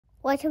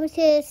Welcome to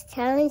this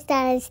challenge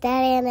that is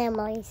Daddy and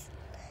Emily's.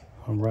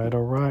 All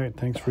right.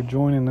 Thanks for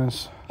joining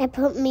us. And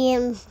put me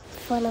in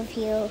front of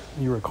you.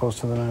 You were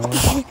closer than I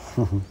was.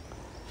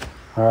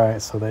 All right,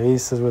 so the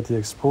ace is with the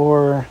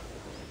Explorer.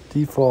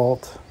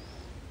 Default.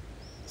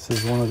 This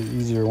is one of the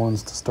easier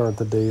ones to start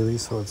the daily,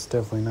 so it's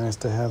definitely nice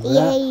to have that.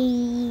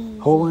 Yay!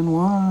 Hole in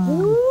one.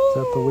 Woo! Is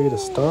that the way to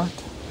start?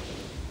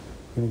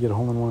 You're going to get a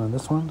hole in one on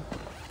this one?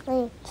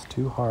 Wait. It's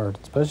too hard,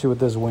 especially with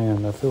this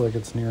wind. I feel like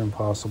it's near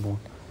impossible.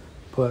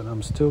 But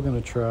I'm still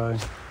going to try.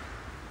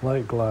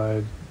 Light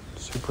glide,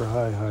 super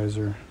high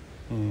hyzer,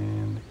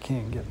 and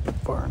can't get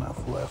far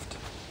enough left.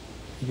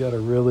 You got to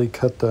really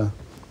cut the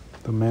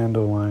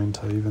Mando line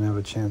to even have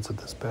a chance at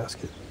this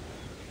basket.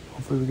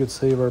 Hopefully we could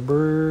save our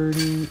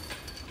birdie.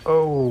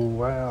 Oh,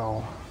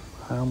 wow.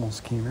 I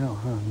almost came out,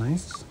 huh?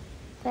 Nice.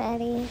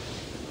 Daddy.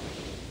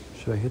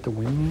 Should I hit the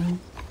windmill?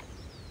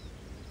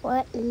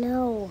 What?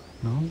 No.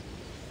 No?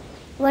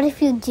 What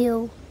if you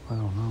do? I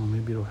don't know.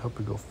 Maybe it'll help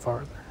it go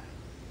farther.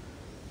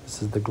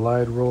 This is the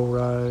glide roll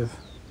rive.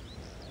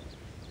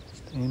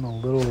 Just aim a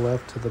little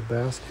left to the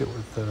basket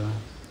with the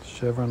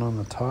chevron on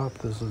the top.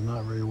 This is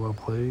not very well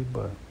played,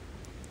 but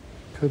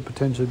could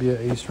potentially be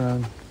an ace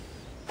run.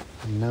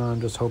 And now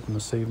I'm just hoping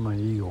to save my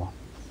eagle.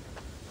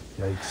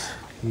 Yikes.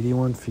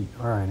 81 feet.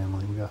 All right,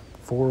 Emily, we got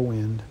 4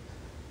 wind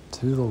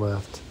to the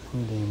left.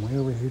 And aim way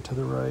over here to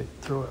the right.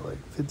 Throw it like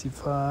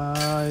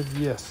 55.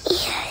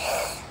 Yes.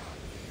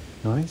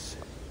 Nice.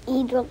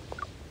 Eagle.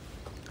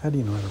 How do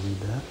you know how to read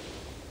that?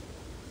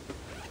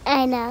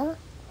 I know.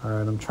 All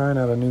right, I'm trying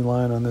out a new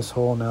line on this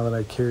hole now that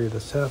I carry the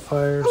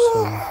sapphire.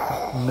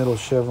 So middle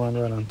chevron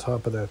right on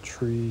top of that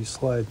tree.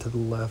 Slide to the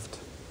left.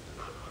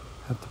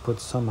 Have to put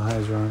some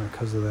hyzer on it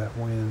because of that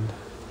wind.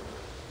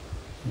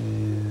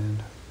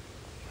 And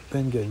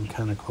been getting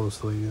kind of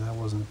close lately. That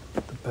wasn't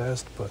the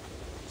best, but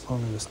as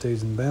long as it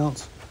stays in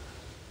bounce,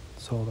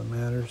 that's all that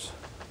matters.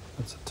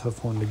 That's a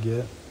tough one to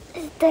get.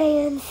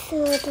 Stay in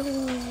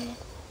the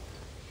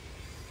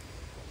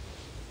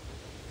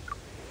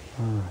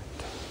All right.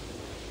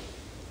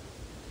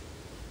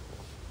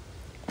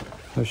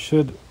 I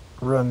should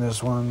run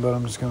this one, but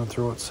I'm just going to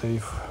throw it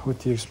safe with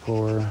the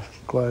Explorer.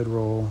 Glide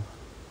roll.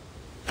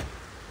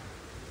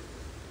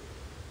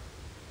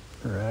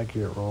 Or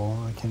accurate roll.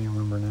 I can't even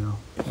remember now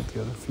what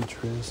the other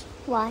feature is.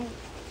 Why?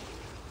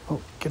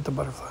 Oh, get the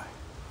butterfly.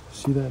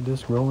 See that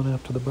disc rolling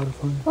after the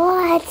butterfly?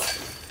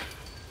 What?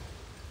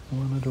 I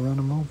wanted to run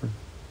him over.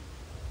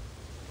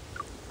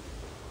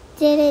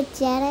 Did it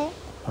jet it?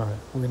 All right,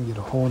 we're going to get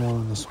a hole in one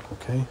on this one,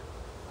 okay?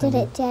 Did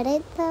it jet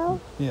it,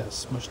 though? Yeah,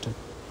 smushed it.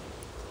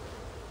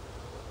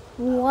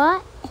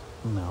 What?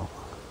 No.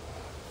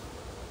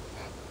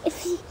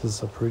 If you, Is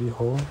this a pretty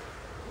hole?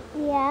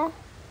 yeah.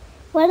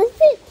 What if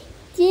it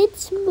did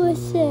smush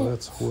Ooh, it?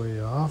 that's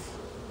way off.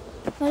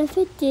 What if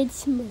it did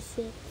smush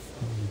it?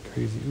 That'd be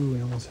crazy. Ooh,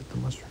 we almost hit the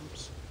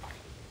mushrooms.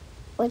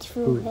 Which Ooh,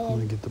 flew I'm going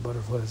to him? get the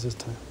butterflies this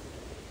time.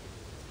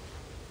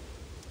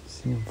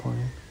 See them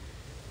flying.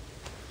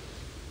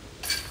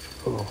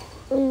 Oh.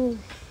 Mm.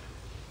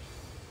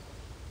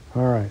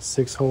 All right,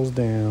 6 holes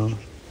down.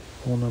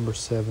 Hole number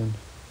 7.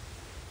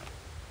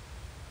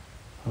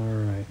 All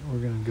right, we're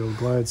going to go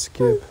glide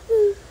skip.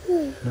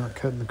 Not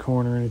cutting the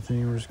corner or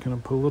anything. We're just going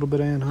to put a little bit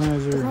of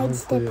anhyzer. And Glide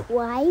hopefully step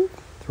wide?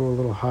 throw a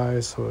little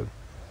high so it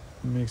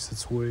makes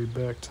its way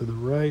back to the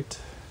right.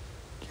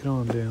 Get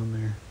on down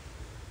there.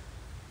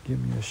 Give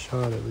me a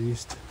shot at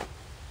least.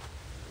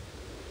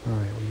 All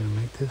right, we're going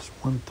to make this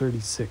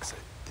 136. I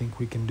think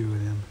we can do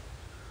it in.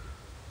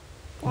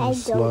 I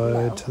Slide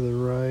don't know. to the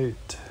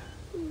right.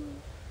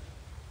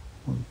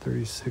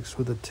 136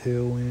 with a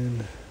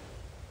tailwind.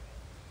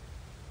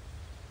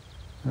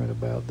 Right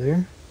about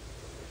there.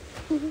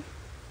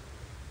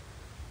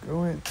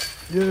 Go in.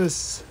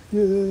 Yes.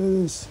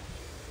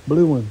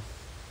 Blue one.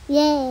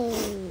 Yay!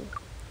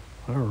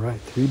 All right,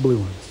 3 blue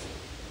ones.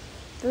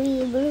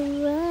 3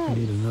 blue I ones.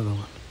 need another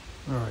one.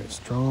 All right,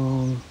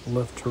 strong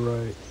left to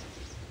right.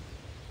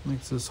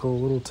 Makes this hole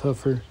a little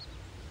tougher,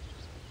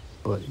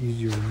 but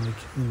easier to make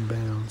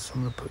inbound. So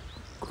I'm going to put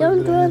quite a Don't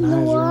bit go of in the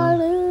anhyzer on.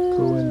 water.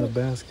 Go in the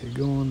basket.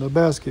 Go in the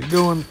basket.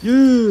 Going.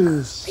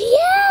 Yes!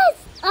 Yes!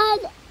 An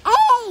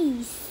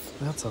ace!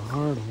 That's a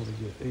hard hole to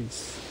get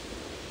ace.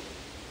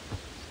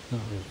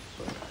 Not really,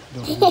 but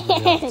I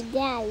don't have the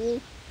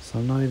Daddy. So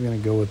I'm not even going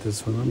to go with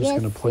this one. I'm just Yes,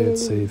 going to play it Daddy.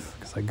 safe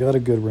because I got a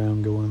good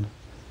round going.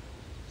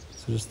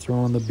 So just throw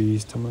on the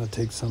beast. I'm going to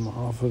take some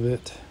off of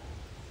it.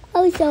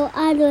 Oh, so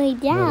all the way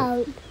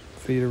down.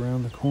 Fade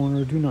around the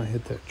corner. Do not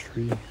hit that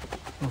tree.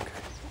 Okay.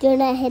 Do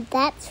not hit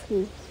that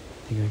tree.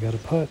 I think I got a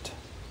putt.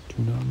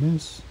 Do not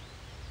miss.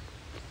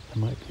 I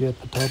might be at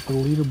the top of the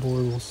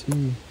leaderboard. We'll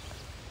see.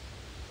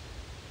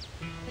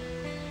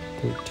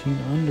 13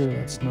 under.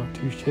 That's not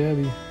too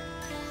shabby.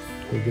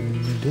 Do I get a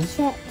new disc?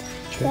 Set.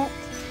 Check.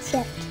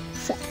 Set.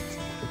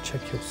 Or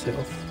check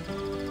yourself.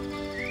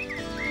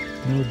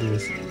 No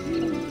disc.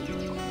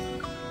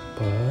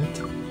 But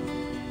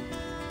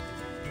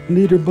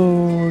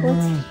leaderboard. We're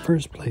in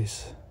first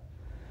place.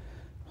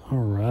 All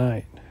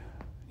right.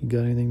 You got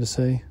anything to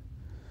say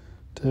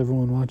to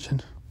everyone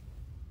watching?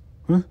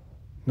 Huh?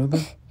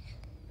 Nothing?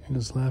 You're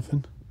just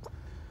laughing?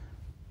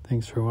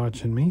 Thanks for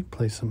watching me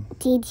play some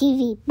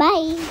TTV.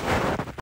 Bye.